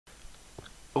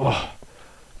Oh,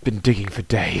 been digging for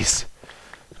days.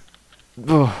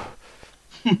 Oh.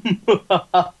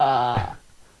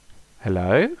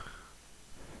 Hello?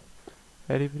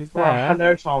 Anybody there? Well,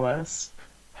 hello, Thomas.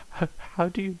 How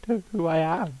do you know who I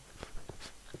am?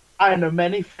 I know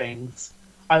many things.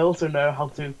 I also know how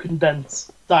to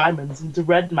condense diamonds into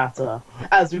red matter,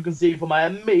 as you can see from my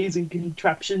amazing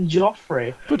contraption,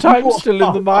 Geoffrey. But I'm still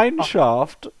in the mine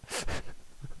shaft.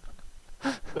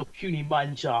 Your puny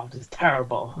mine shaft is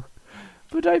terrible.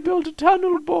 But I built a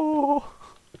tunnel bore.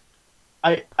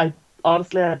 I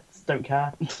honestly, I just don't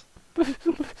care.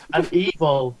 I'm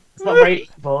evil. It's not very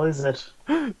evil, is it?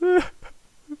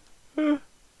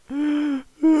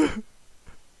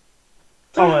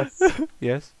 Thomas,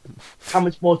 Yes? how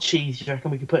much more cheese do you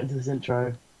reckon we could put into this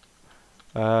intro?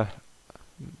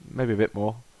 Maybe a bit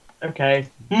more. Okay.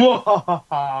 No!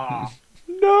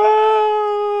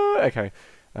 Okay.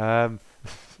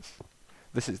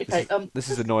 This is Okay, this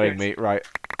is annoying me. Right.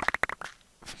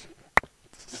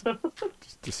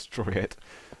 Just destroy it.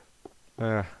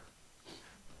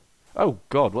 Oh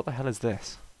God! What the hell is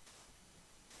this?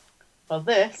 Well,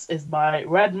 this is my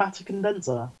red matter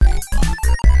condenser.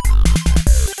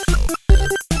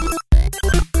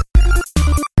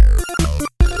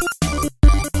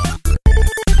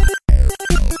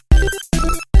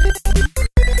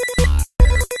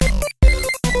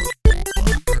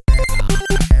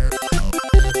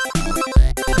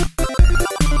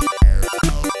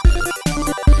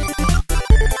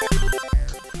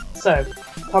 So,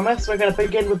 Thomas, we're going to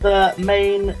begin with the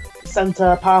main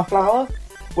center power flower,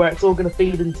 where it's all going to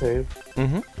feed into.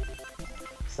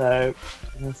 So,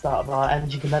 we're going to start with our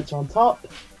energy condenser on top,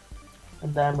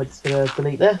 and then we're just going to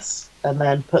delete this, and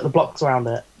then put the blocks around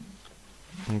it.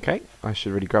 Okay. I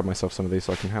should really grab myself some of these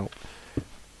so I can help.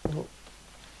 So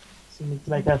you need to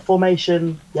make a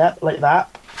formation, yep, like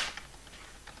that.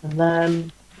 And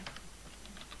then...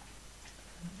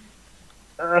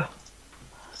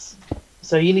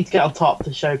 so you need to get on top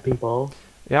to show people.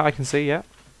 Yeah, I can see. Yeah.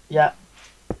 Yeah.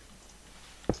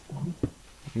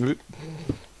 Really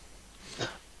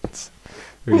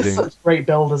We're doing- such great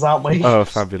builders, aren't we? Oh,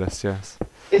 fabulous! Yes.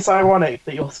 It's ironic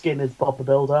that your skin is Bob the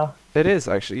Builder. It is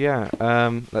actually. Yeah.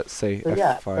 Let's see. So,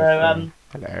 yeah, F5. so,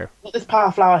 Hello. got this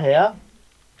power flower here,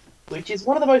 which is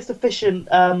one of the most efficient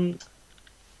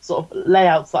sort of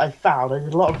layouts that I've found. I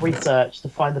did a lot of research to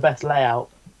find the best layout.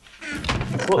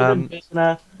 So what we're gonna do is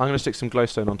I'm going to stick some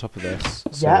glowstone on top of this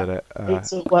so yeah, that it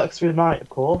sort of works through the night, of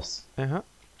course. So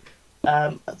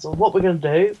what we're going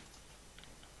to do,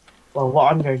 well,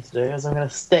 what I'm going to do is I'm going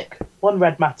to stick one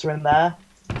red matter in there.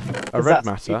 A red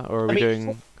matter, or are we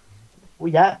doing?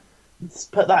 Well, yeah,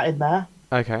 just put that in there,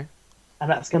 Okay. and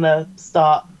that's going to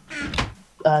start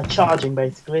charging.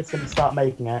 Basically, it's going to start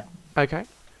making it. Okay.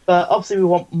 But obviously, we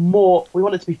want more. We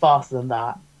want it to be faster than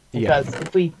that. Yeah. Because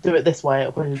if we do it this way,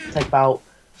 it'll probably take about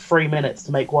 3 minutes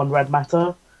to make one red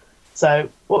matter. So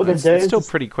what we're going to do It's is... still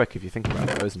pretty quick if you think about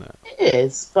it, though, isn't it? It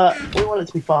is, but we want it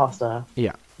to be faster.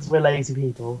 Yeah. Because we're lazy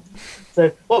people. So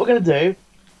what we're going to do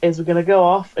is we're going to go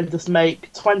off and just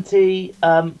make 20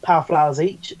 power flowers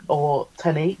each, or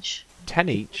 10 each. 10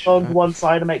 each? On one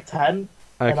side and make 10.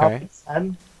 And I'll Okay. make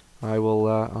 10. I will,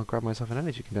 I'll grab myself an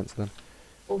energy condenser then.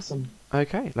 Awesome.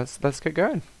 Okay, let's get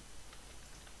going.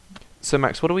 So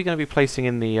Max, what are we going to be placing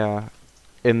in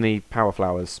the power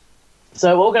flowers?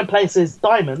 So what we're going to place is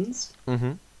diamonds.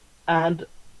 Mm-hmm. And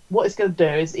what it's going to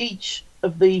do is each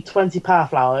of the 20 power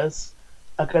flowers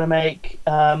are going to make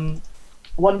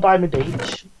one diamond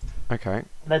each. Okay.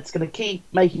 And it's going to keep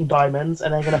making diamonds,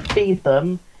 and they're going to feed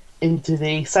them into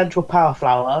the central power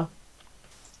flower,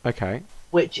 Okay.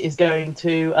 which is going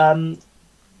to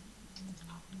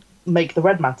make the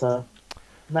red matter.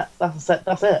 And that's it.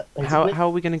 Basically. How are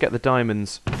we going to get the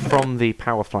diamonds from the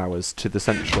power flowers to the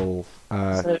central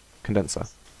condenser?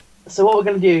 So what we're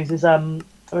going to use is we're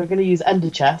going to use ender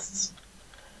chests,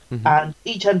 and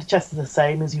each ender chest is the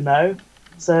same, as you know.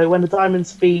 So when the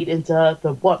diamonds feed into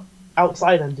the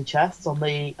outside ender chests on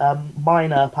the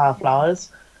minor power flowers,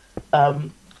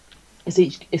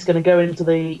 it's going to go into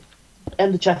the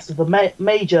ender chest of the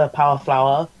major power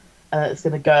flower, and it's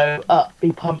going to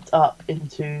be pumped up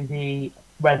into the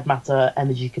red matter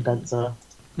energy condenser.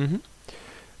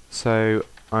 So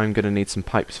I'm going to need some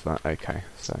pipes for that. Okay,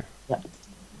 so Yep.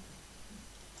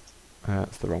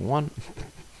 That's the wrong one.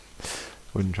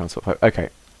 Wooden transport pipe. Okay.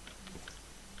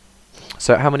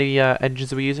 So how many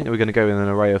engines are we using? Are we going to go in an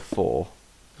array of 4?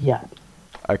 Yeah.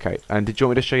 Okay. And did you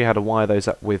want me to show you how to wire those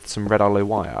up with some red alloy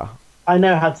wire? I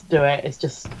know how to do it. It's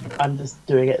just I'm just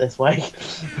doing it this way.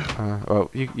 Well,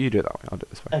 you do it that way. I'll do it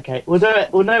this way. Okay, we'll do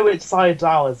it. We'll know which side's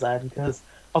ours then, because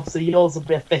obviously yours will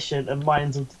be efficient, and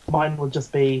mine will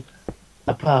just be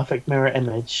a perfect mirror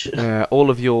image. All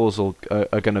of yours are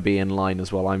going to be in line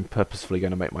as well. I'm purposefully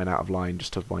going to make mine out of line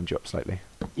just to wind you up slightly.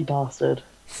 You bastard.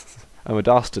 I'm a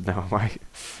dastard now, am I?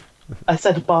 I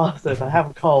said bastard. I have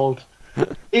a cold.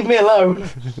 Leave me alone.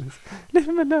 Leave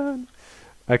him alone.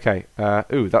 Okay.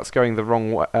 Ooh, that's going the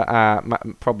wrong way.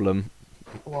 Problem.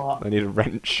 What? I need a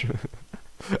wrench.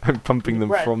 I'm pumping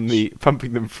them Wrench?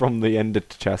 from the ender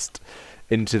chest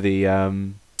into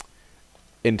the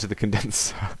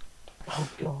condenser. Oh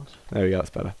god. There we go. That's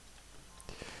better.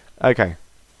 Okay.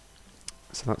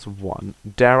 So that's one.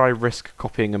 Dare I risk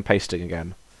copying and pasting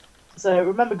again? So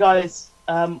remember, guys,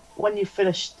 when you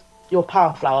finished your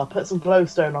power flower, put some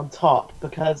glowstone on top,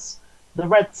 because the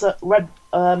red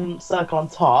circle on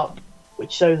top,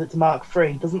 which shows it to mark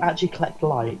 3, doesn't actually collect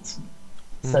light,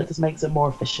 so it just makes it more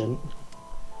efficient.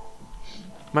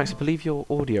 Max, I believe your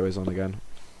audio is on again.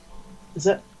 Is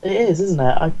it? It is, isn't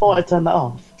it? I thought I turned that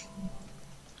off.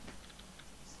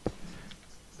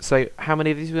 So, how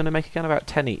many of these are we going to make again? About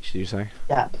 10 each, did you say?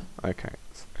 Yep. Okay.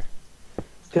 It's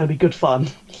going to be good fun.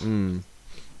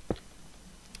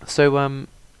 So,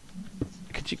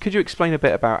 could you explain a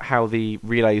bit about how the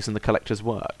relays and the collectors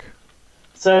work?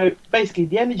 So, basically,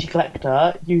 the energy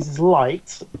collector uses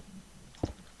light,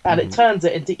 and it turns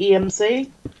it into EMC,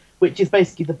 which is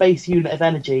basically the base unit of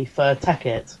energy for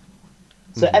Tech-It.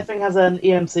 So everything has an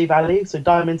EMC value. So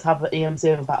diamonds have an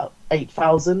EMC of about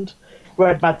 8,000.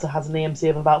 Red matter has an EMC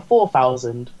of about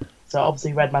 4,000. So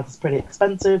obviously red matter's pretty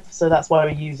expensive. So that's why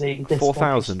we're using this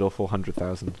 4,000 or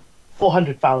 400,000?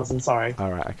 400,000, sorry.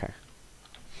 Alright, okay.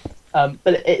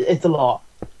 But it's a lot.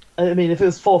 I mean, if it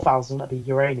was 4,000, that'd be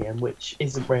uranium, which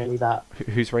isn't really that.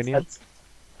 Who's uranium?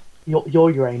 Your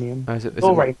uranium. Is it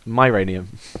my uranium?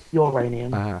 Your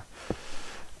uranium.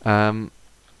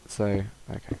 So,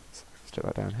 okay. So let's do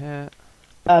that down here.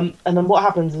 And then what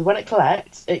happens is when it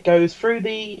collects, it goes through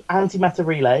the antimatter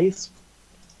relays,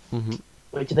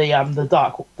 which are the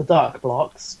dark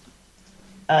blocks,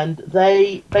 and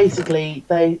they basically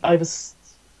either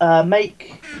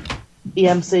make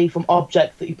EMC from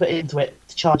objects that you put into it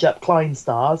to charge up Klein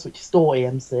stars, which store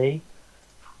EMC,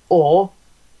 or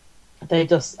they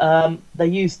just they're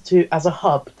used to as a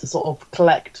hub to sort of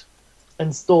collect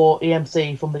and store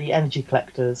EMC from the energy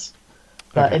collectors.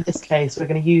 But in this case, we're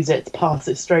going to use it to pass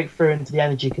it straight through into the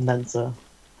energy condenser.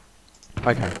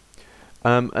 Okay.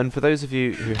 And for those of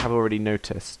you who have already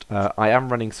noticed, I am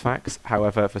running Sphax.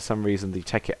 However, for some reason, the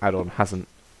Tech-It add-on hasn't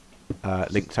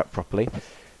linked up properly.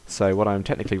 So what I'm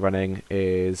technically running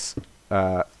is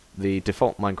the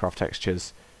default Minecraft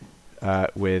textures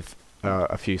with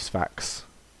a few Sphax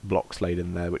blocks laid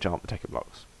in there, which aren't the Tech-It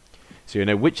blocks. So you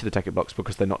know which are the Tech-It blocks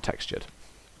because they're not textured.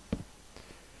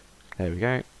 There we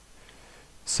go.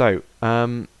 So,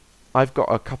 I've got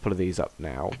a couple of these up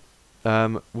now.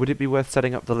 Would it be worth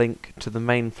setting up the link to the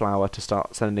main flower to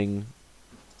start sending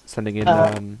in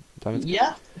diamonds?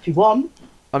 Yeah, if you want.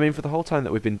 I mean, for the whole time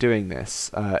that we've been doing this,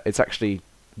 it's actually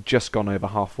just gone over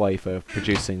halfway for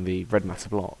producing the red matter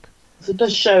block. So it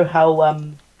does show how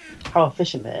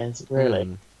efficient it is,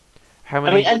 really. How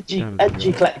many? I mean,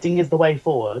 energy collecting is the way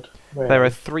forward. Really. There are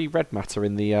 3 red matter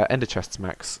in the ender chests,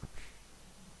 Max.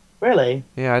 Really?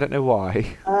 Yeah, I don't know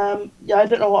why. Yeah, I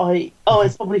don't know why. Oh,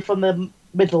 it's probably from the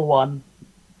middle one.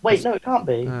 Wait, no, it can't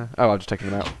be. Oh, I've just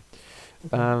taken them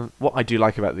out. What I do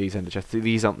like about these ender chests,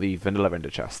 these aren't the vanilla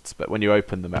ender chests, but when you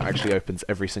open them, it actually opens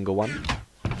every single one.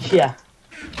 Yeah.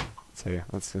 So yeah,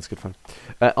 that's good fun.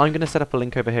 I'm going to set up a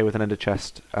link over here with an ender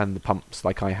chest and the pumps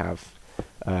like I have.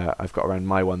 I've got around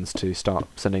my ones to start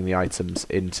sending the items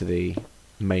into the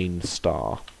main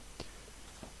star.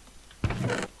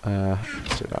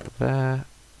 Let's do that there.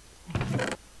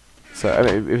 So I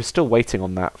mean, it was still waiting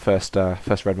on that first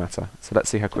red matter. So let's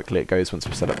see how quickly it goes once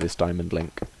we set up this diamond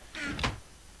link.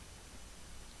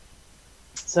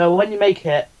 So when you make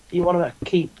it, you want to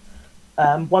keep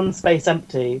one space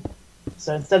empty.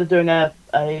 So instead of doing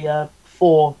a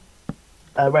 4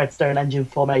 redstone engine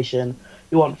formation,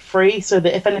 you want 3, so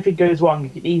that if anything goes wrong, you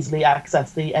can easily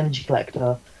access the energy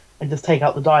collector and just take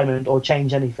out the diamond or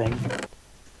change anything.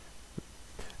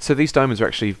 So these diamonds are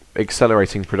actually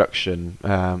accelerating production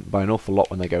by an awful lot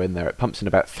when they go in there. It pumps in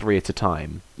about 3 at a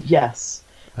time. Yes.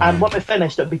 And when we're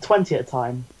finished, it'll be 20 at a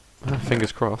time.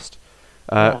 Fingers crossed.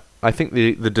 Yeah. I think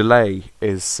the delay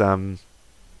is down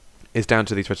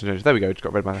to these redstone engines. There we go, it's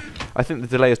got red matter. I think the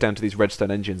delay is down to these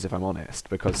redstone engines, if I'm honest,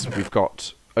 because we've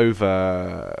got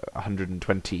over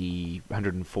 120,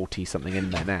 140 something in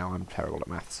there now. I'm terrible at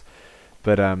maths.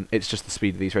 But it's just the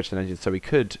speed of these redstone engines, so we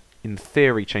could, in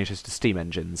theory, change this to steam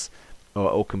engines,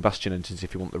 or combustion engines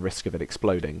if you want the risk of it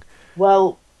exploding.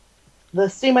 Well, the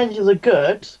steam engines are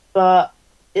good, but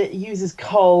it uses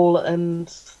coal, and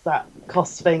that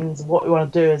costs things. What we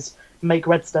want to do is make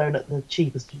redstone at the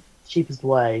cheapest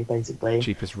way, basically.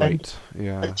 Cheapest And rate.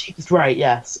 Yeah. at cheapest rate,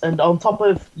 yes. And on top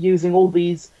of using all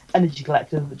these energy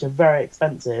collectors, which are very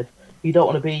expensive, you don't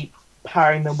want to be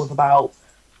powering them with about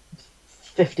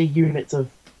 50 units of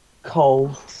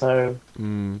coal. So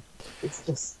Mm. it's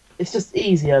just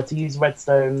easier to use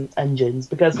redstone engines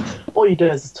because all you do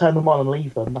is just turn them on and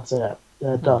leave them. That's it.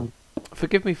 They're done.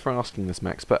 Forgive me for asking this,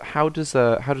 Max, but what does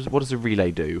a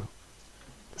relay do?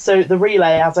 So the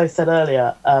relay, as I said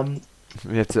earlier,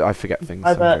 I forget things.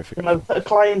 I've I'm very forgetful. put a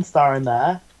Klein star in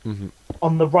there Hmm.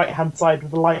 on the right hand side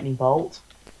with a lightning bolt,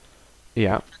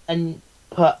 Yeah. and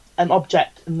put an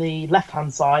object in the left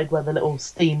hand side where the little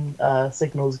steam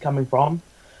signals are coming from.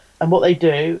 And what they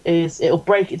do is it'll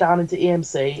break it down into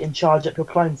EMC and charge up your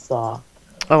Klein star.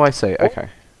 Oh, I see. Okay.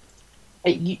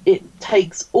 It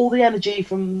takes all the energy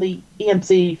from the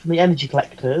EMC from the energy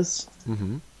collectors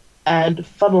Hmm. and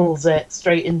funnels it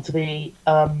straight into the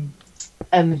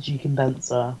energy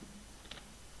condenser.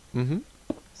 Hmm.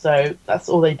 So that's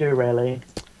all they do really.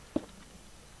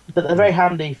 But they're very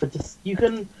handy for just you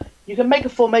can make a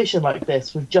formation like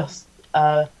this with just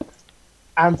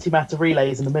antimatter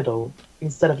relays in the middle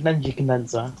instead of an energy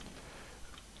condenser.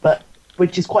 But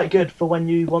which is quite good for when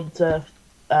you want to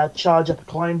charge up a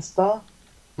Klein star.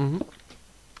 Hmm.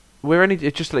 We're only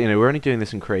just to let you know, we're only doing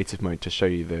this in creative mode to show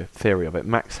you the theory of it.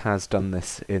 Max has done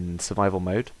this in survival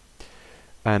mode,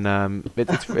 and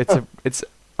it's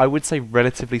I would say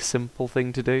relatively simple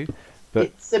thing to do, but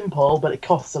It's simple, but it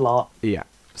costs a lot. yeah.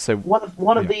 So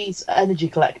One of yeah. these energy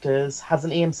collectors has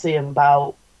an EMC of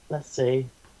about, let's see,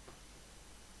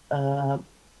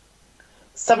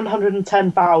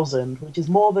 710,000, which is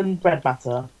more than red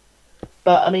matter.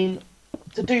 But I mean,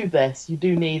 to do this, you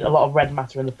do need a lot of red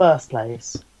matter in the first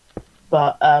place.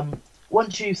 But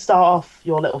once you start off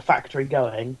your little factory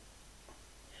going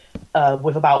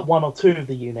with about one or two of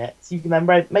the units, you can then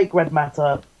make red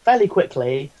matter fairly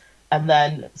quickly, and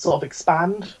then sort of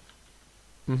expand.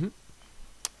 Hmm.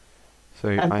 So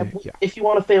And yeah. if you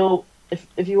want to feel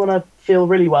if you want to feel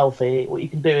really wealthy, what you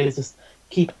can do is just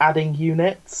keep adding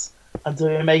units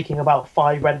until you're making about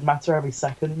 5 red matter every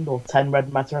second or 10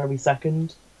 red matter every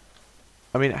second.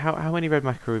 I mean, how many red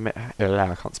matter are we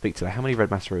I can't speak today. How many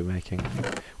red matter are we making?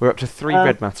 We're up to 3 Um,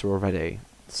 red matter already,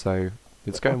 so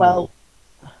it's going Well,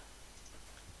 well.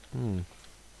 Hmm.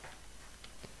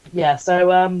 yeah. So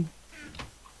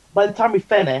by the time we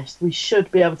finish, we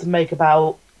should be able to make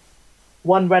about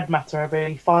 1 red matter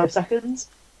every 5 seconds,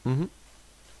 Hmm.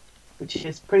 which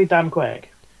is pretty damn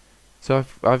quick. So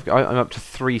I'm up to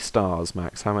 3 stars,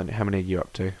 Max. How many are you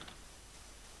up to?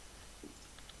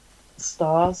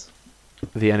 Stars.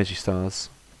 The energy stars.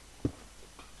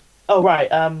 Oh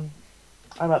right. I'm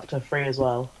up to 3 as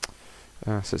well.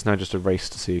 So it's now just a race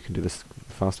to see who can do this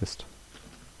fastest.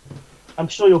 I'm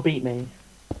sure you'll beat me,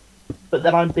 but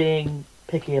then I'm being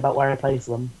picky about where I place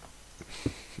them.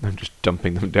 I'm just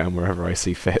dumping them down wherever I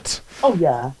see fit. Oh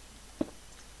yeah.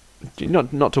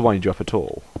 Not to wind you up at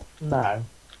all. No.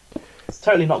 It's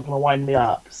totally not going to wind me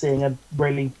up seeing a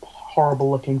really horrible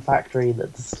looking factory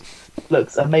that just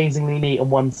looks amazingly neat on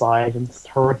one side and just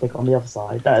horrific on the other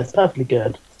side. No, it's perfectly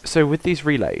good. So with these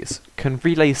relays, can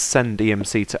relays send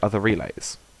EMC to other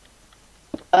relays?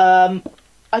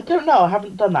 I don't know. I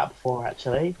haven't done that before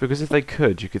actually. Because if they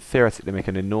could, you could theoretically make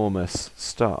an enormous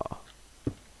star.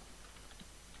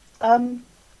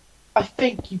 I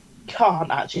think you can't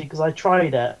actually because I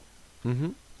tried it. Hmm.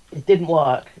 It didn't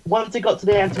work. Once it got to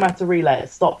the antimatter relay, it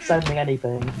stopped sending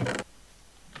anything.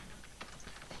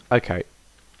 Okay.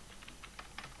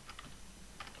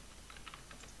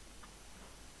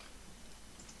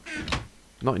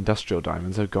 Not industrial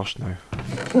diamonds, oh gosh no.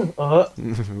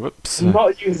 Whoops.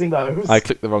 Not using those. I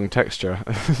clicked the wrong texture.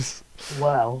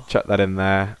 Well. Chuck that in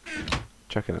there.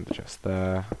 Chuck it in the chest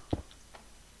there.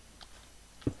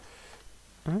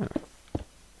 Ah.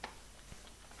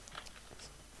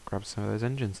 Grab some of those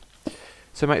engines.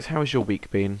 So Max, how has your week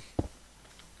been?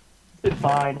 It's been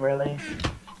fine, really.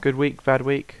 Good week, bad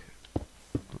week?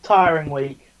 Tiring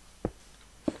week.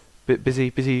 Bit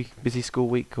busy school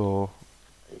week, or?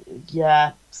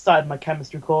 Yeah, started my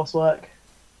chemistry coursework.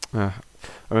 I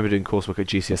remember doing coursework at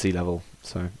GCSE level,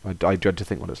 so I dread to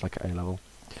think what it's like at A level.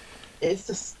 It's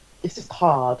just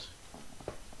hard.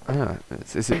 Ah,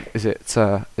 is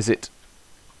it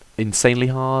insanely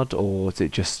hard, or is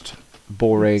it just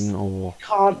boring, or?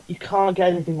 You can't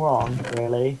get anything wrong,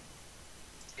 really,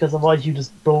 because otherwise you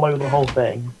just blow the whole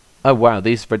thing. Oh wow,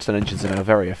 these redstone engines are now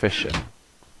very efficient.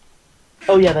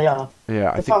 Oh yeah, they are.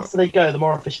 Yeah, I The think. faster they go, the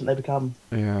more efficient they become.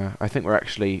 Yeah, I think we're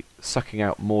actually sucking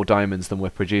out more diamonds than we're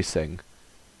producing.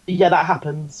 Yeah, that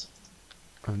happens.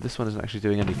 And this one isn't actually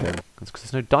doing anything. That's because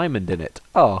there's no diamond in it.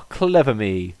 Oh, clever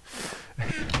me.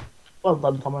 Well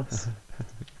done, Thomas.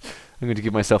 I'm going to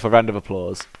give myself a round of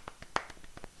applause.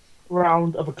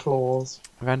 Round of applause.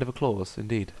 A round of applause,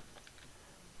 indeed.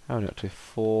 How are we up to?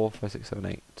 4, 5, 6, 7,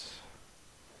 8.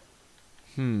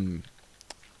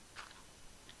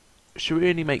 Should we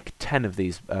only make 10 of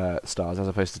these stars as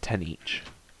opposed to 10 each?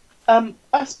 I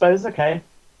suppose, okay.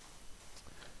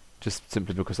 Just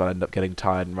simply because I'll end up getting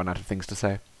tired and run out of things to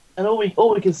say. And all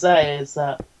we can say is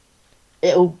that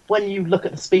it'll, when you look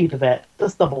at the speed of it,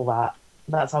 just double that.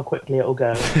 That's how quickly it'll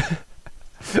go.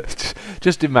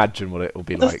 Just imagine what it will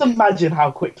be Just like. imagine how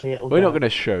quickly it'll go. We're not going to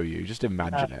show you, just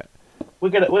imagine it. We're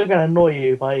gonna annoy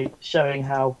you by showing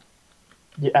how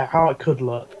it could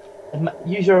look.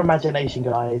 Use your imagination,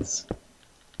 guys.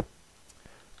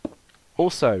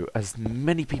 Also, as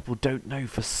many people don't know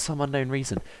for some unknown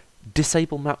reason,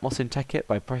 disable Matmos in TechIt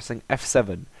by pressing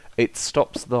F7. It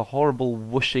stops the horrible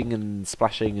whooshing and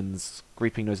splashing and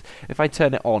scraping noise. If I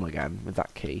turn it on again with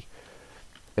that key,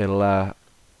 it'll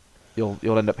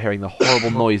you'll end up hearing the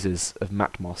horrible noises of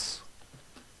Matmos,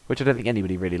 which I don't think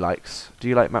anybody really likes. Do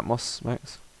you like Matmos,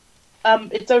 Max?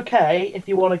 It's okay if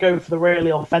you want to go for the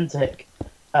really authentic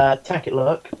Tekkit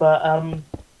look, but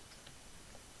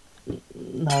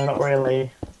no, not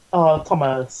really. Oh,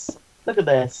 Thomas, look at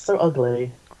this, so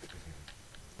ugly.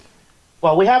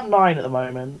 Well, we have 9 at the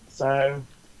moment, so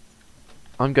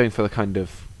I'm going for the kind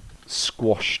of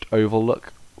squashed oval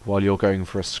look, while you're going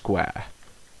for a square.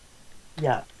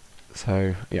 yeah.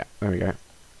 So, yeah, there we go.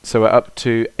 So we're up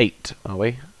to 8, are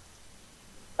we?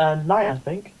 9, I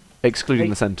think. Excluding 8.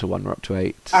 the centre one, we're up to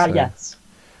 8. Yes.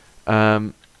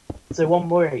 So 1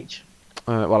 more each.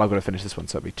 Well, I've got to finish this one,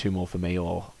 so it'll be 2 more for me,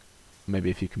 or maybe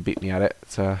if you can beat me at it.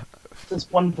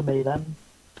 Just 1 for me then.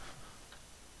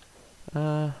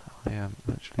 I am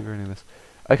actually ruining this.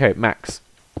 Okay, Max.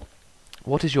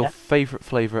 What is your Yeah. favourite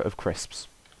flavour of crisps?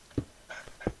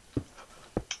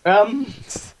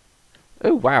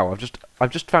 Oh wow!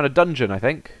 I've just found a dungeon, I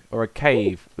think, or a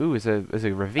cave. Ooh, is a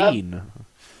ravine.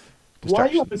 Why are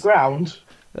you on the ground?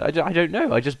 I don't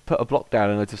know. I just put a block down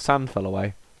and loads of sand fell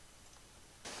away.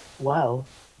 Well,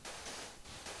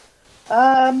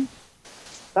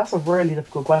 that's a really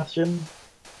difficult question.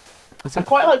 Is I it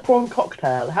quite like prawn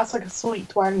cocktail. It has like a sweet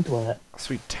twang to it.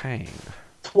 sweet tang?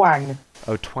 Twang.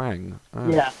 Oh, twang. Oh.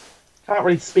 Yeah. Can't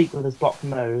really speak with his blocked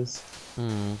nose.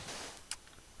 Hmm.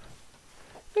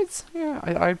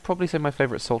 I'd probably say my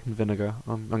favourite salt and vinegar.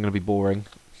 I'm going to be boring.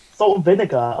 Salt and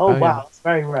vinegar. Oh, Oh, wow, yeah. it's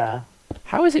very rare.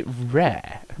 How is it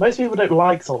rare? Most people don't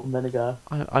like salt and vinegar.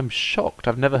 I'm shocked.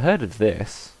 I've never heard of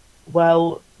this.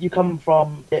 Well, you come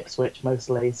from Ipswich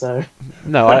mostly, so.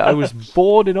 No, I was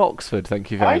born in Oxford. Thank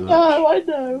you very much. I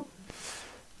know.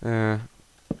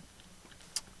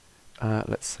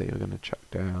 Let's see. We're going to check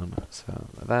down some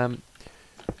of them.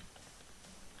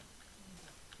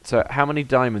 So, how many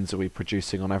diamonds are we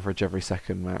producing on average every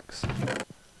second, Max?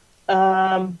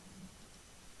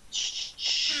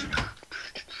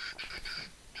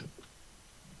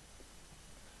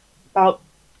 About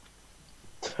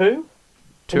 2?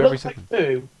 2 It every looks like second.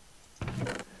 2.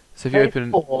 So if you Maybe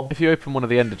open 4. if you open one of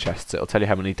the ender chests, it'll tell you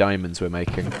how many diamonds we're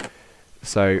making.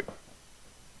 So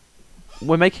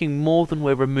we're making more than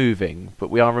we're removing, but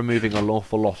we are removing an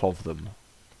awful lot of them.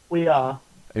 We are.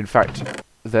 In fact,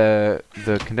 the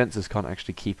condensers can't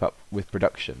actually keep up with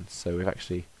production, so we've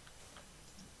actually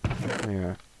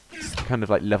it's kind of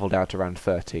like leveled out around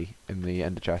 30 in the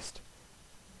ender chest.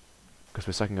 Because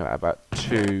we're sucking out about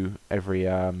 2 every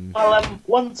Well,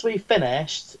 once we've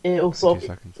finished, it'll sort 2 of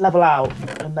seconds. level out,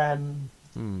 and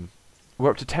then.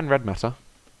 We're up to 10 red matter.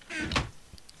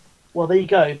 Well, there you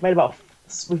go.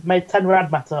 We've made 10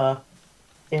 rad matter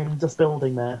in just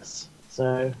building this.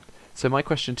 So My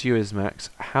question to you is, Max,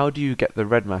 how do you get the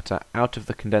red matter out of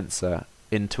the condenser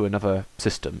into another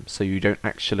system so you don't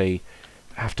actually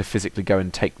have to physically go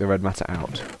and take the red matter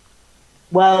out?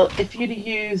 well, if you'd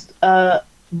used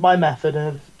my method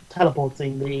of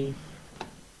teleporting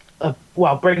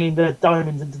bringing the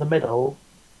diamonds into the middle,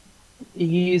 you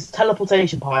use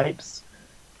teleportation pipes,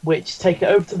 which take it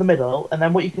over to the middle, and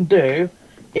then what you can do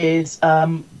is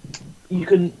you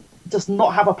can just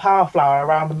not have a power flower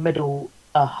around the middle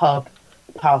hub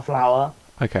power flower,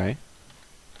 Okay.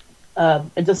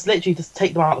 and just literally just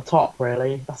take them out the top.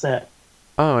 Really, that's it.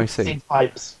 Oh, I see. These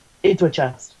pipes into a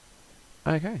chest.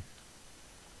 Okay.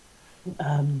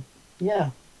 Yeah,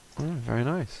 Very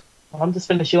nice. I'm just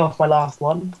finishing off my last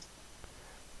one.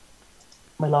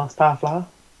 My last power flower.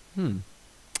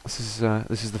 This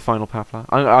is the final power plant.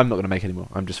 I'm not going to make any more.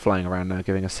 I'm just flying around now,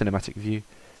 giving a cinematic view.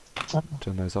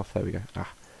 Turn those off. There we go. Ah,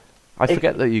 I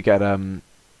forget that you get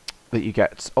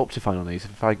Optifine on these.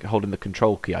 If I hold in the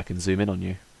control key, I can zoom in on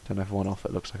you. Turn everyone off.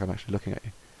 It looks like I'm actually looking at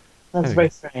you. That's very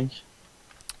strange.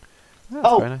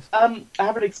 That's very nice. I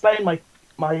haven't explained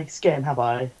my skin, have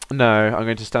I? No, I'm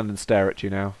going to stand and stare at you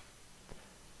now.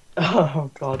 Oh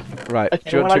God. Right. Okay,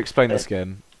 do you want to explain the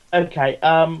skin? Okay.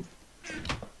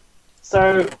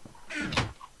 So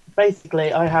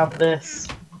basically, I have this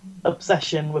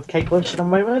obsession with Kate Bush at the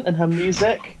moment and her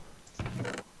music.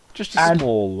 Just a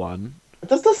small one.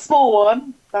 Just a small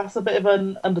one. That's a bit of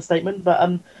an understatement,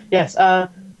 but yes. I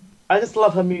just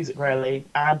love her music really,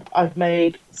 and I've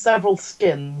made several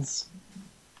skins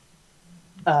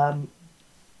of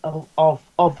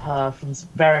her from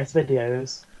various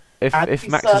videos. If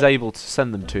Max is able to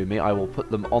send them to me, I will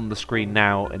put them on the screen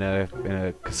now in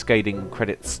a cascading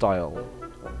credit style.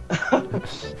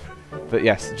 But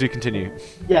yes, do continue.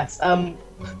 Yes,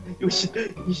 you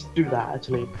should do that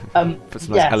actually. Put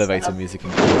some nice elevator music in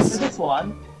place. So this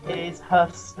one is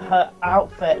her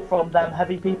outfit from Them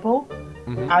Heavy People,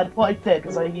 and what I did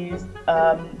was I used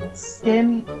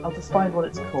skin. I'll just find what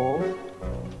it's called.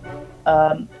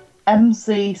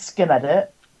 MC Skin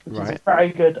Edit, which is a very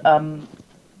good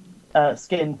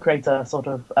skin creator sort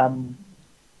of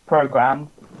program.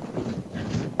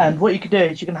 And what you can do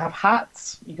is you can have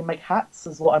hats. You can make hats,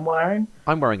 is what I'm wearing.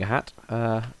 I'm wearing a hat.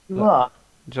 You are.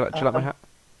 Do you like my hat?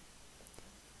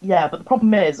 Yeah, but the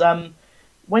problem is,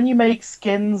 when you make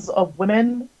skins of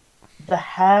women, the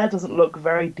hair doesn't look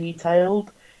very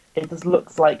detailed. It just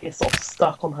looks like it's sort of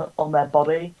stuck on their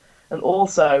body. And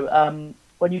also,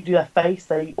 when you do their face,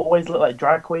 they always look like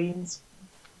drag queens.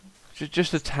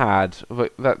 Just a tad.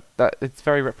 That it's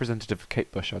very representative of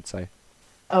Kate Bush, I'd say.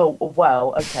 Oh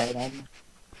well, okay then.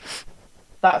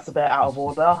 That's a bit out of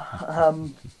order.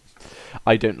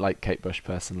 I don't like Kate Bush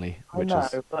personally. I know,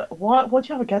 but what do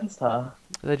you have against her?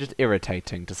 They're just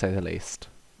irritating, to say the least.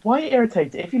 Why are you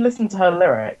irritated? If you listen to her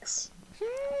lyrics...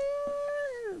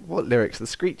 What lyrics? The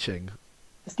screeching?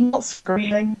 It's not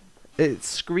screaming. It's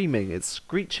screaming. It's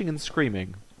screeching and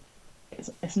screaming.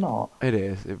 It's not. It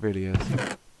is. It really is.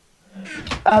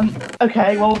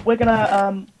 Okay, well, we're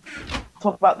gonna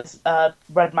talk about this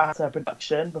red matter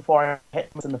production before I hit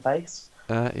us in the face.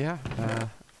 Yeah.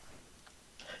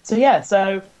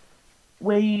 So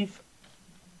we've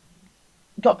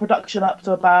got production up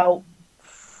to about...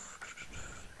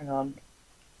 Hang on.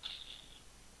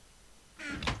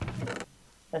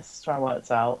 Let's try and work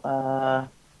this out.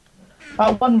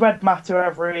 About one red matter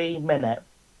every minute.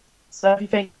 So if you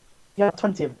think you have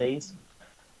 20 of these,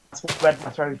 that's one red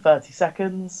matter every 30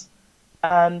 seconds.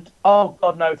 And, oh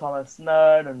God, no, Thomas.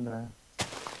 No.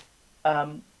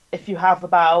 If you have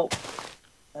about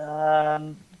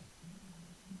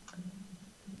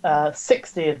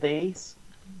 60 of these,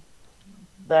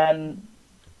 then,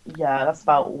 yeah, that's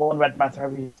about one red matter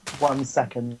every 1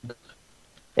 second.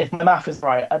 If my math is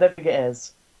right. I don't think it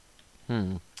is.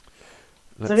 So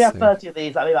if you have 30 of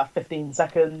these, that'll be about 15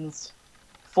 seconds.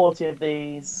 40 of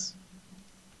these,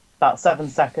 about 7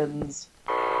 seconds.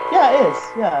 Yeah, it is,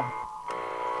 yeah.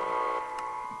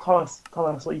 Thomas,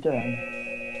 what are you doing?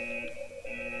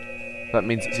 That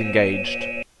means it's engaged.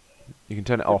 You can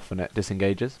turn it off and it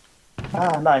disengages.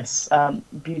 Ah, nice.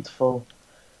 Beautiful.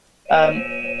 So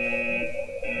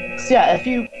yeah, if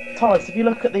you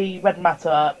look at the red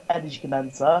matter energy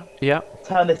condenser,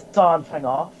 turn this darn thing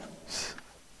off.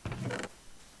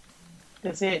 You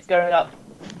can see it's going up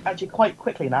actually quite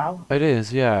quickly now. It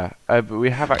is, yeah. But we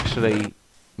have actually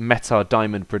met our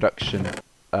diamond production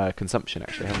consumption,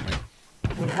 actually, haven't we?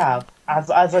 We have, as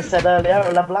I said earlier,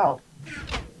 it'll level out.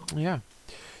 Yeah.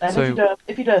 And so,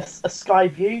 if you do a sky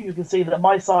view, you can see that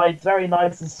my side's very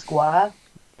nice and square,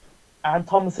 and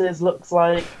Thomas's looks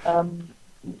like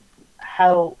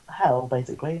hell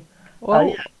basically.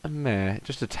 Well, meh,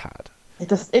 just a tad. It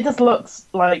just looks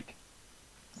like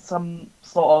some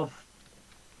sort of...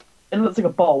 It looks like a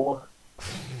bowl.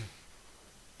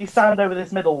 You stand over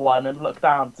this middle one and look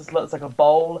down, it just looks like a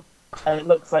bowl, and it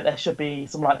looks like there should be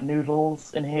some like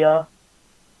noodles in here.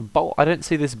 Bowl? I don't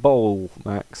see this bowl,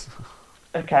 Max.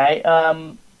 Okay.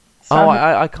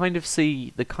 I kind of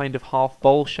see the kind of half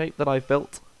bowl shape that I've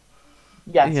built.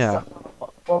 Yes. Yeah.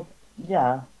 Well,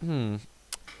 yeah.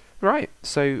 Right.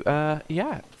 So,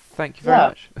 yeah. Thank you very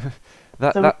much.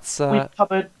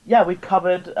 We've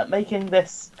covered making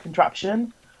this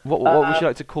contraption. What would you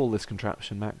like to call this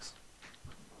contraption, Max?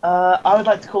 I would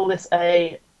like to call this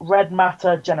a red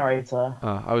matter generator.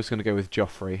 I was going to go with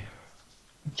Geoffrey.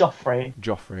 Geoffrey.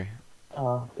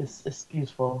 It's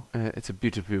beautiful. It's a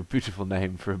beautiful, beautiful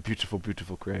name for a beautiful,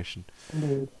 beautiful creation.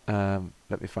 Indeed.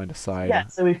 Let me find a sign. Yeah,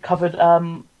 so we've covered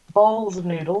bowls of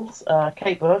noodles,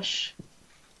 Kate Bush,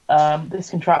 this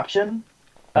contraption,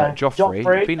 Geoffrey,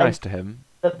 Geoffrey, be nice to him.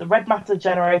 the red matter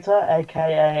generator,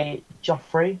 aka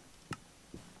Geoffrey.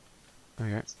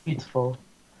 Okay. It's beautiful.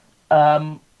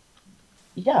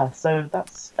 Yeah, so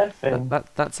that's everything.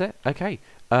 That's it. Okay.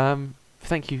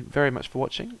 Thank you very much for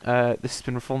watching. This has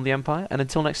been Reform the Empire, and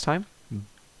until next time,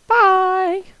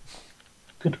 bye.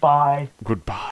 Goodbye. Goodbye.